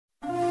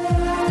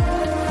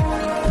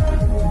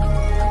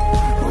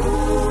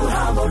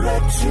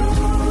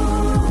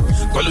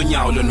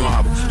Kolunyawo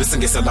lonwabo bese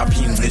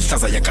ngeselapha ingce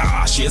ihlaza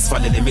yakashi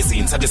esivalele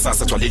emizini sathi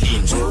sasa gcwale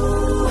linje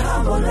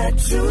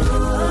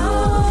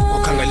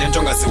ukhangele into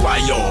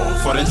ongaziwayo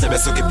for endlebe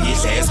soke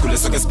ibhidle esikhule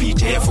soke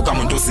sibhidle fuka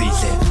umuntu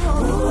uzidle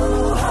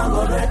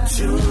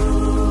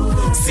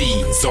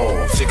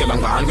sizo fikela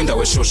ngani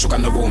kwindawo eshushu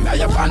kanobomi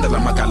ayabanda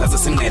lamagala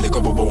zesinqele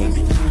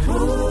kobobomi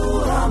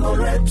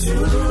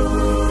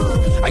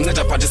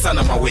anceda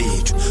phathisana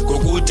mawethu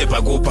ngokude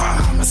bhakupha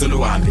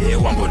maseluhambe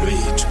uhambo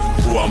lwethu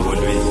uhambo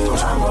lwethu.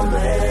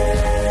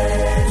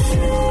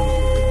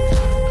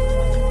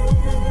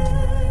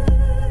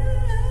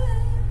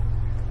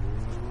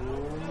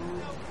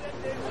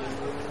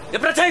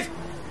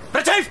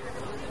 Brataif!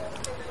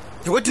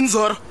 Yewethini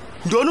Zoro?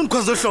 Ndona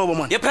unikhwaze hlobo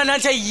man.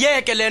 Yephananhle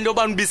yeke lento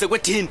banibise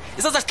kwethini.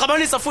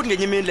 Isazasixabanisa futhi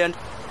ngenye imini lento.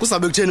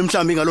 Kuzabe kutheni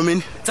mhlambi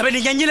ngalomini? Sabe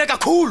ninyanyile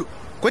kakhulu.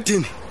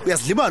 Kwethini?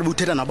 Uyazilibala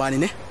ubuthetha nabani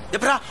ne?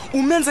 Yepha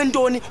umenze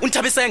ntoni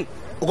unthabisenge?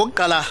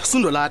 Okokuqala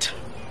sundo latha.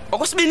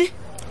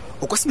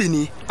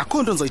 Okwesibini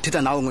akho nto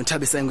ngizoyithetha nawe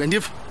ngonthabisenge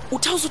uyandiva?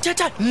 Uthawuza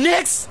uthetha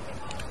next.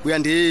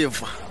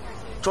 Uyandiva.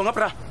 Jonga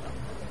bra.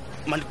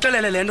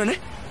 Mandixelele lento ne?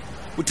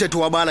 Uthetho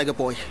wabala ke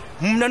boy.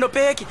 Mna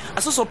noPeki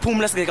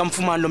asizophumula singeka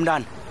mfumani lo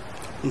mntana.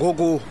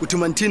 Ngoku uthi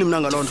manithini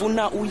mina ngalona?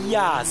 Ufuna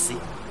uyazi,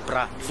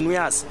 bra. Ufuna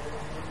uyazi.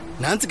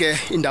 Nansi ke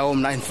indawo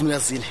mina ngifuna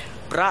uyazile.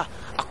 Bra,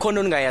 akho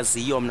nto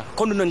ningayaziyo mna.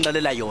 Akho nto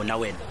nonixelela yona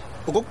wena.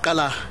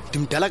 Okokuqala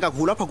ndimdala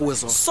kakhulu apha kuwe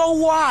Zoro. So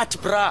what,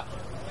 bra?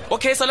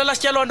 Okay, salela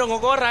sityelonto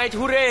ngoko right.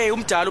 Hooray,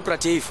 umdala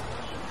uBratif.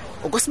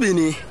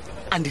 Okwesibini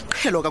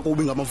andiqhelwa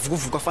kakubi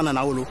ngamavukuvuku afana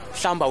nawo lo.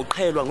 Mhlamba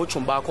uqhelwa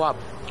ngojumba bakho apha.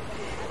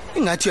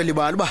 Ingathi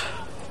uyalibala uba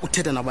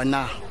uthetha nabani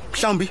na.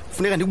 Mhlawumbi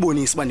funeka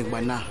ndikubonise uba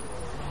ndikubani na.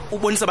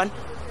 Ubonisa bani?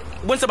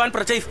 Ubonisa bani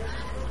Bratif?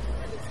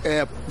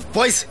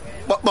 Boys,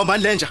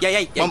 bambani lenja.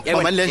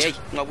 Bambani lenja.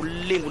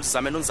 Ngakulinga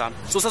ulizame nonzame.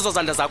 Susa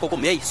zozandla zakho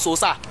kum. Hey,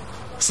 susa.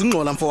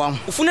 Singxola mfo wami.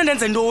 Ufuna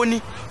nenze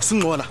ntoni?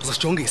 Singxola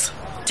uzasijongisa.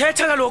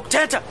 Thetha kaloku,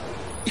 thetha.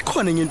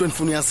 Ikhona enye into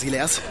endifuna uyazile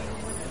yazi.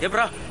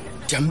 Bra.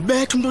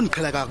 Ndiyambetha umuntu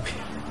ondiqhela kakubi.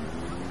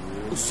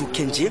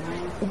 Uzukhe nje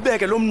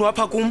ubeke lo mnu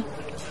apha kum.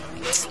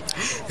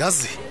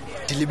 Yazi,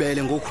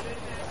 dilibele ngoku.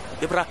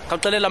 Bra,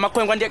 khawuxelela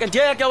amakhwenkwe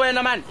ndiyeke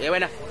wena man.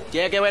 Wena,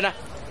 ndiyeke wena.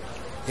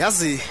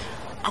 Yazi,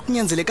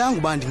 akunyanzelekanga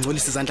uba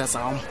ndingcolisa izandla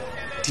zam.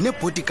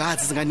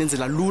 Ndine-bodyguards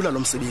zingandenzela lula lo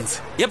msebenzi.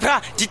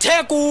 Bra,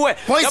 ndithe kuwe.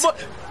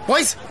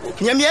 Boys,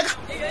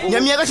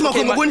 nyamiyeka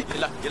chimakhwenkwe kuni.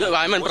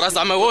 Hayi man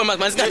brazama wo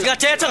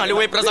masingathetha ngale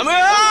way brazama.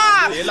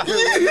 Yela.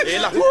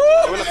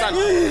 Wena sana.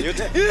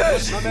 Yothe.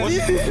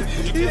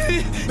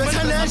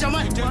 Betha lenja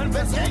man.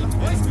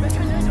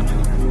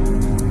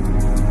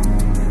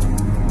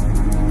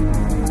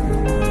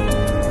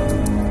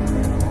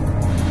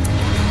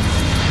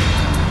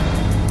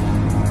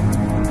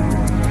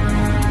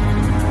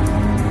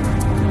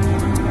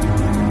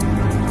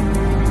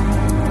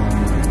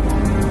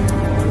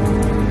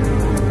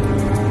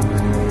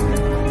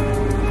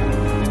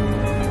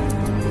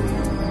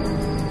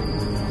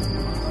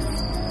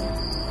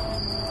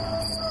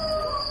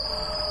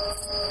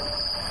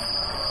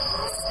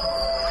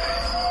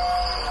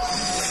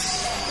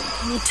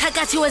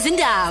 Mthakathi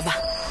wezindaba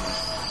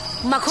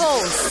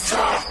Makhosi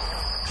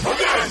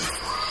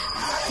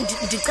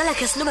ndicela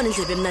ke siloba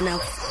nendlebe mina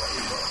nawe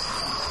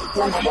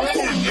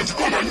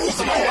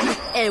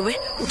ewe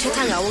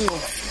uthetha ngawo ngqo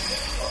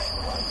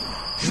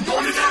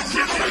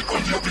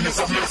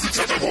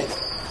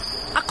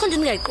akho nto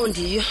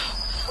ndingayiqondiyo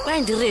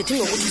kwaye ndiredi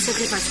ngokuthi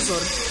usacrifice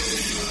Zoro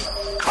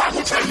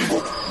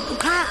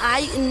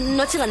hayi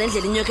nothinga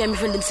nendlela inyoka yami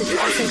ifende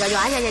imsebenzi ngayo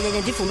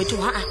hayi ndivume tu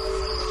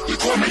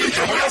ikhona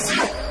indlela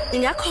yaziyo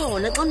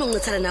ingakhona xa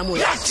unongcithana nami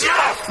wena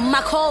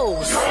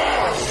Makhosi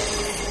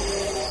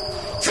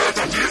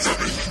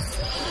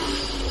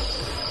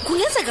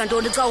kungenzeka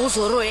ntoni xa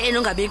uZoro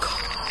enongabikho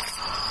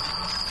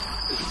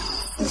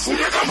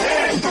ufuneka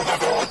monto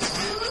kadoda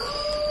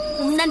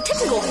mna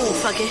ndithethi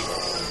ngokufa ke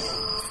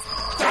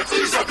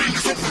tatisa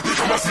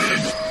bingizobhubhika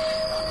mazinyo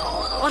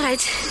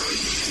alright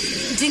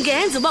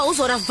ndingenza uba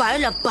uZoro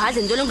avayela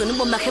bhadle ntoni ngena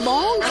ubomi bakhe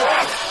bonke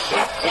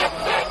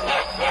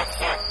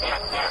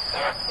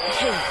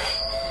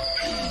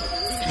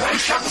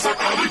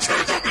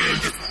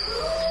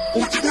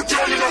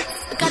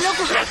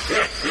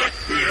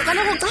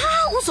kaloku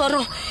xa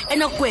uZoro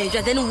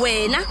enokugwetywa then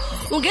wena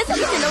ungenza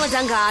indlela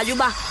owenza ngayo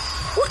uba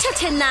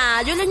uthethe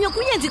nayo le nyoka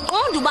uyenza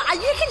iqonda uba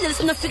ayikho indlela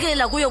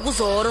esinofikelela kuyo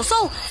kuZoro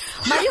so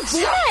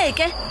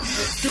mayivuleke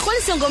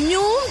ndirholise ngomnye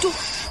umntu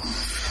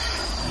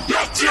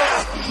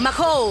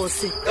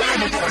Makhosi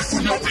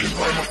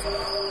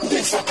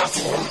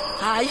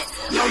hayi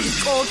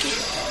awuyixoki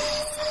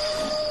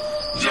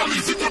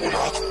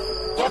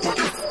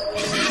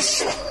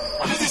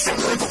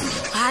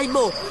hayi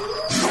bo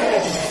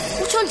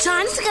utsho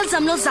njani sikali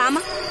zam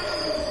lozama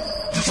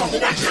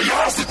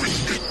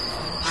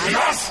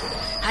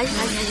hayi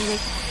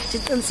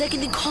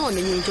ndiqinisekile ikhona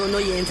enye into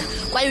onoyenza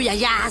kwaye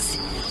uyayazi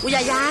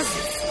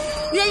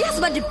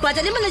uba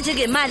ndibhatala imali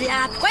njengemali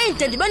apha kwaye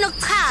ndide ndibe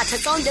nokuchatha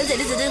xa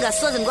undenzela izinto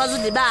endingasoze ndikwazi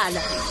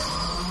udlibala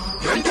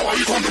le nto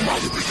ayikho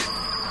ngemali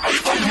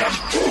ayikho imali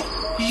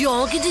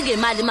yonke into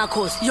ngemali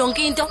makhosi yonke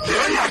into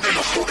Yena ke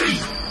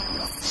lohlukile.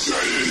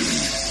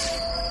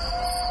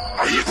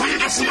 Ayikho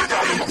into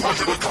efunekayo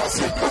ngaphandle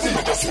kwekhasi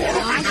lokuphefumula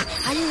kaswara.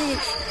 hayi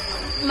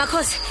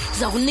makhosi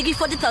siza kunika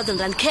i-40,000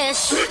 rand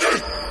cash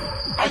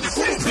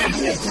Andifuna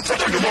ukuphendula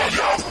ukuthatha ngemali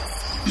yakho.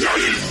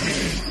 Yayi.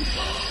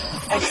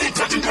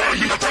 Andizothatha imali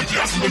ndingathandi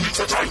yazi into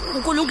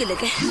endiyithathayo. kulungile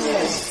ke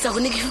siza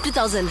kunika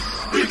i-50,000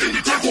 Into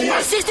endithe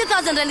kuwe.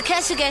 60,000 rand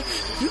cash ke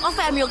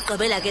i-offer yami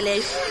yokugqibela ke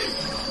leyo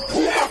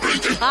Phuma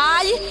Pinky.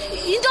 hayi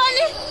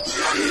yintoni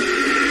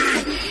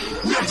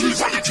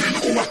Uyandizwa ndithini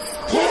kuwe?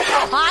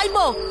 Phuma. hayi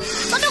bo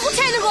kodwa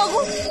kutheni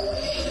ngoku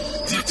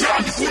Ndithe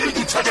andifuni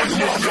ukuthatha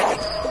ngemali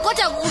yakho.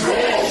 kodwa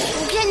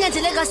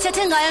kuyanyanzeleka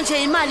sithethe ngayo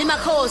nje imali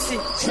makhosi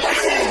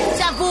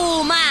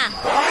siyavuma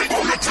Hayi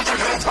uyathatha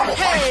ngayo phama.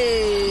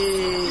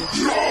 hey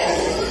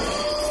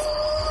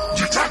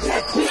Ndithe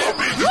kuwe phuma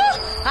Pinky.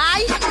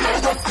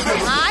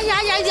 hayi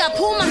hayi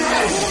ndiyaphuma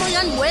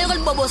uyandiboye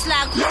kwelibobosi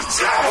lakho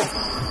Yatshaw.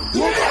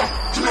 Phuma.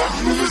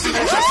 Ndingakulungisa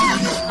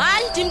ngexesha.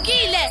 hayi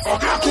ndimkile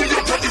Akekho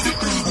uyathatha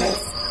izigqibo.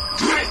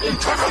 Ndile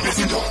umthatha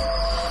ngezinto.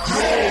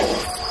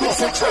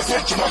 Nosothetha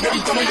ojima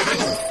ngemgama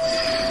ngezinto.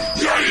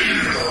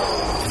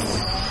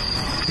 Yayi.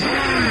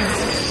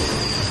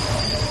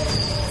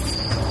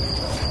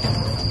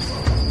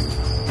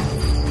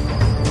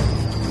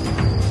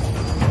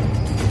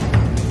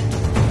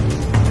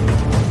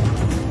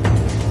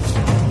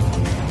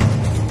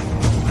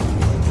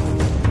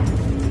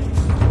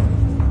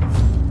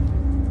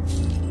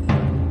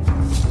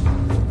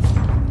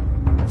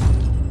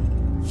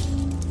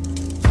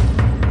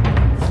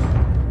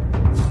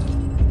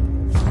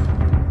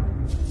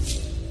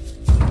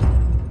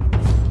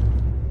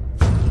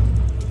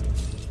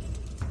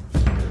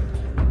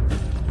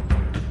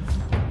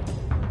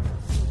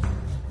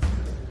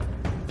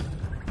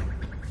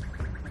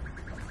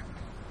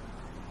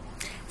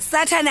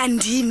 Sathana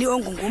ndini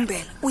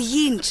ongungumbela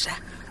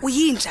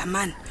uyinja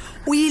man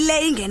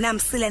uyile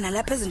ingenamsile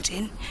nalapha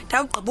ezinjeni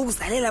ndawugqiba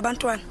ukuzalela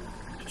abantwana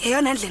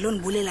yeyona ndlela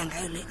onibulela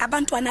ngayo le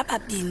abantwana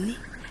ababini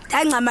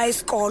ndancama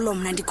isikolo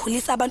mna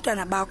ndikhulisa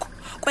abantwana bakho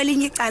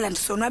kwelinye icala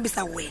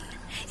ndisonwabisa wena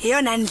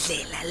yeyona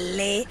ndlela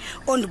le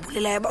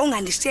ondibulelayo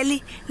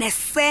ungandishiyeli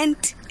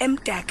nesenti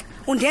emdaka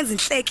undenza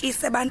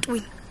inhlekise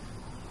ebantwini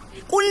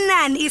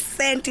kunani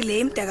isenti le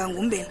imdaka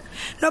ngumbela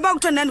noba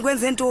kuthiwa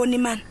ndandikwenze ntoni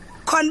mani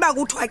khona ba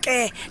kuthiwa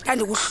ke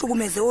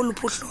ndandikuhlukumeze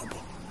oluphi uhlobo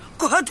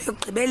kodwa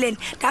ekugqibeleni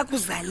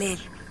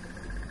ndakuzalela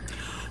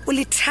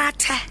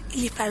ulithatha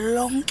ilifa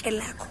lonke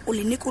lakho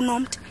ulinika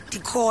unomthi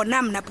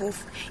ndikhona mna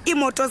phofu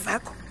imoto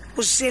zakho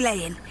ushiyela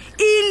yena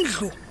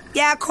indlu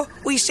yakho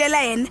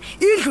uyishela yena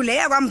indlu le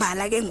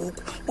yakwambala ke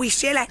ngoku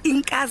uyishela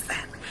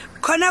inkazana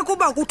khona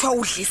kuba kuthiwa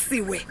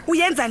udlisiwe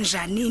uyenza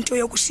njani into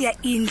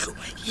yokushiya indlu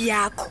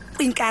yakho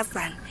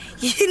kwinkazana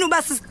yini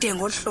uba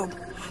sisidengo hlobo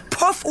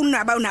phofu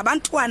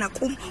unabantwana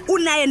kum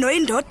unaye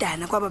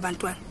noyindodana kwaba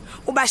bantwana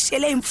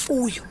ubashiyele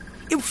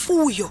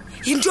imfuyo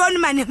yintoni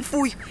mani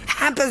imfuyo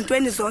hamba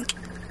ezintweni zonke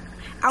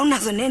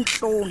awunazo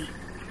nenhloni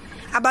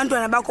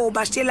abantwana bakho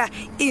ubashiyela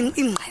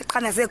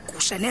ingqeqana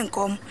zegusha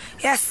nenkomo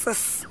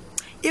yes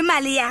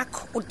imali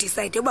yakho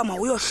udecide uba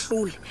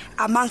mawuyohlule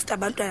amongst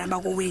abantwana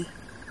bako wenu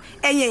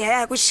enye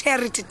yaya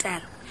ku-charity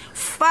tala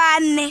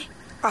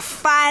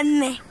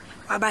wafane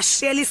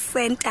wabashiyela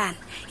isentana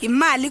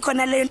imali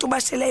khona leyo nto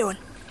ubashiyele yona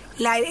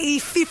la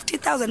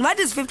 50,000 what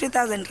is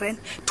 50,000 rand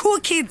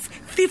 2 kids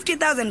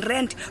 50,000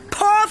 rand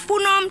phofu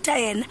nomtha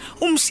yena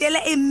umshiyele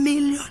a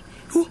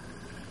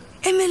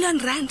million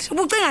rand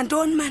ubucinga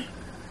ntoni man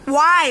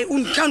why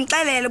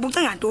undixelele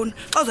ubucinga ntoni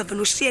xa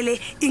uzovela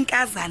ushiyele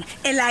inkazana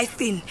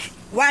elifini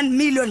 1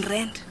 million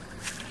rand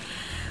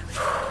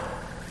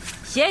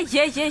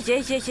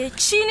ye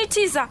chini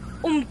thiza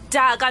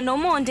umdaka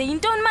nomonde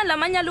yintoni manje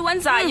lamanyala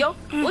uwenzayo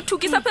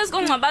uthukisa phezulu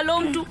kongcwaba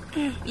lo muntu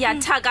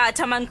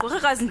yathakatha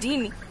manigqorhakazi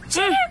ndini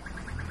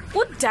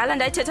kudala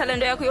ndayithetha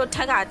lento yakho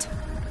yothakatha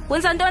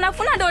wenza ntoni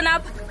afuna ntoni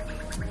apha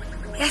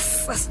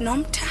yes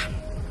asinomtha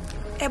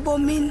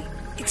ebomini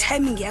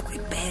itiming yakho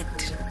ibad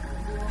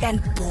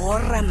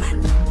yandibhora man